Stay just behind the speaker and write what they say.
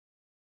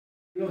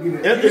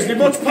Is there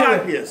much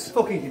parties?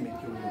 Fucking give me.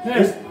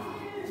 Yes.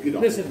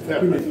 Listen.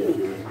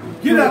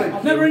 Give that.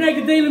 I've never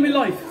reneged a deal in my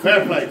life.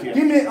 Fair play to you.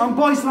 Give me, on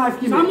boy's life,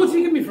 give me. So how much do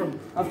you give me from?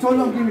 I've told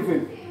you I'm giving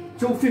him.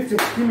 250,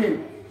 give me.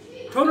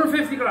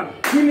 250 grand.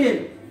 Give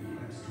me.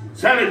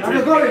 Sell it.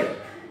 I've got it.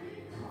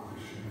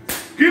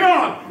 Get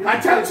on! I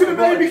tell you the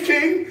baby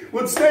king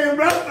would stay in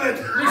Bradford.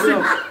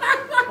 Listen,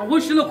 I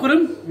wish you luck with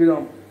him. You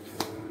know.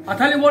 I'll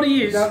tell you what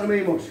he is. Don't know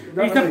me much.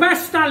 He's the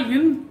best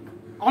stallion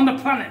on the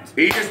planet.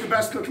 He is the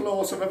best little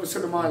horse I've ever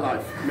seen in my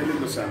life.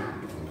 1,000,000%.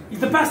 He's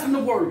the best in the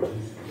world.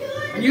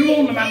 And you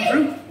own him,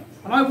 Andrew.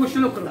 And I wish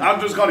you luck with him.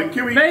 I've just got it.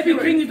 Kiwi. Baby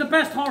Kiwi. King is the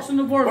best horse in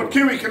the world. But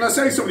Kiwi, can I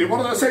say something? What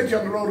did I say to you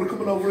on the road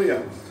coming over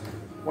here?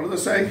 What did I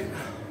say?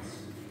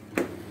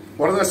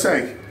 What did I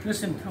say?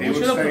 Listen, I He wish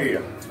would you luck stay with here.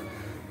 him.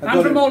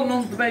 Andrew Mullen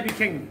owns the Baby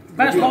King.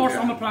 Best horse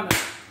on the planet.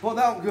 But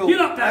that girl, You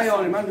not that I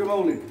own him, Andrew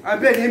Mullen. I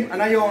bet him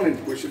and I own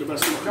him. Wish you the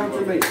best luck. Come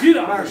to me. You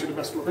not. Wish you the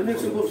best luck. The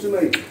next one goes to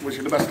me. Wish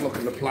you the best luck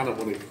on the planet,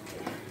 buddy.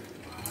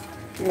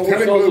 Well, Tell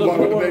him so Blue look Boy what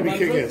what the Baby man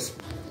King does. is.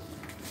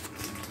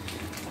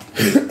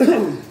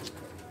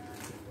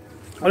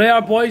 Well, they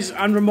are boys.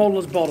 Andrew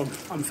Mullen's bottom.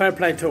 And fair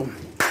play to him.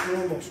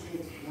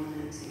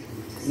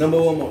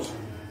 Number one most.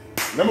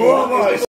 Number one, boys.